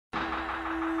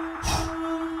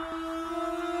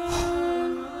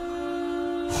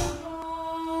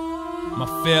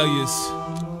My failures,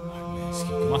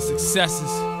 my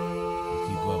successes.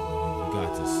 Keep up, man. You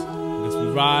got this. As we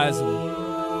rise and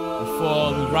we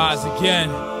fall, we rise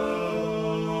again.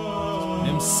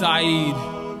 M.Sayyid,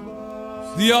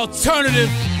 the alternative.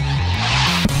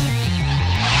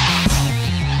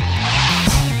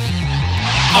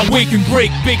 I wake and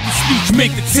break, bake the speech,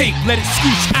 make the tape, let it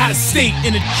screech out of state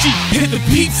in a Jeep. Hit the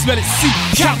peeps, let it seep,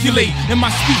 calculate in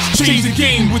my speech, change the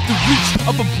game with the reach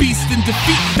of a beast in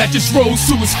defeat that just rose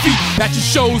to his feet. That just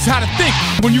shows how to think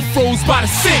when you froze by the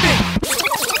sink.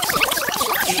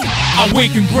 I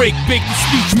wake and break, bake the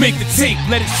speech, make the tape,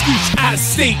 let it screech out of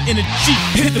state in a Jeep.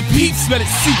 Hit the peeps, let it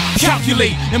seep,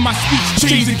 calculate in my speech,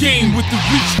 change the game with the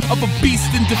reach of a beast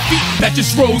in defeat that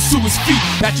just rose to his feet.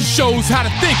 That just shows how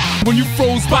to think when you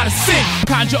froze by the sink.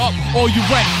 Conjure up all you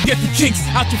rank, get the kinks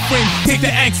out your frame, take the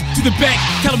angst to the bank,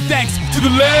 tell them thanks to the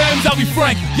lambs. I'll be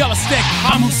frank, y'all are stank,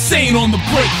 I'm Hussein on the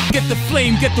break. Get the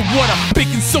flame, get the water,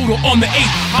 baking soda on the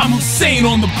 8th. I'm Hussein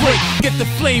on the break. Get the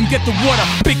flame, get the water,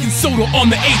 baking soda on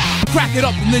the 8th. Crack it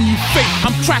up and then you fake.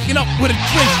 I'm cracking up with a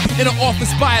drink in an office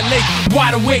by a lake,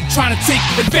 wide awake trying to take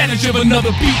advantage of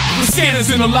another beat. With scanners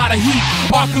in a lot of heat,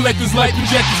 art collectors, light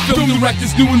projectors, film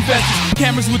directors, new investors,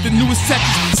 cameras with the newest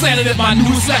touches, slanted at my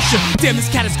newest lecture. Damn,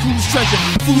 this cat is cool as treasure.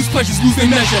 Foolish pleasures lose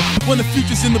their measure when the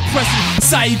future's in the present.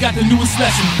 Sayyid got the newest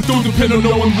lesson. Don't depend on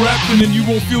no one rapping and you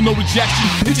won't feel no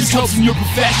rejection. It just helps in your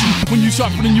profession when you're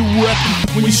sharpening your weapon,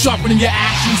 when you're sharpening your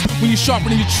actions, when you're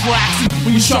sharpening your tracks, and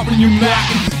when you're sharpening your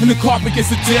macking. And the carpet gets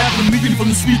the dab and leaving from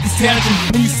the speaker's tangent.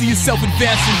 And you see yourself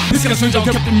advancing. This kind of strange, I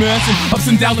kept it massing. Ups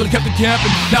and downs, but I kept it camping.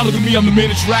 Now look at me, I'm the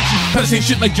main attraction. Gotta say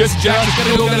shit like Jesse Jackson.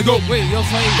 Gotta go. Wait, yo,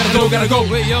 Sayyid. Gotta go.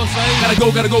 Wait, yo, Sayyid.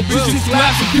 Gotta go. Bitches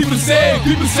laughing, people to say.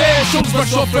 Shoulders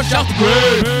brushed off, fresh out the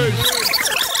grave.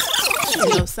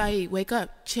 Yo, Sayyid, wake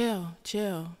up. Chill.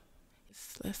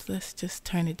 Let's just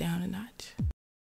turn it down a notch.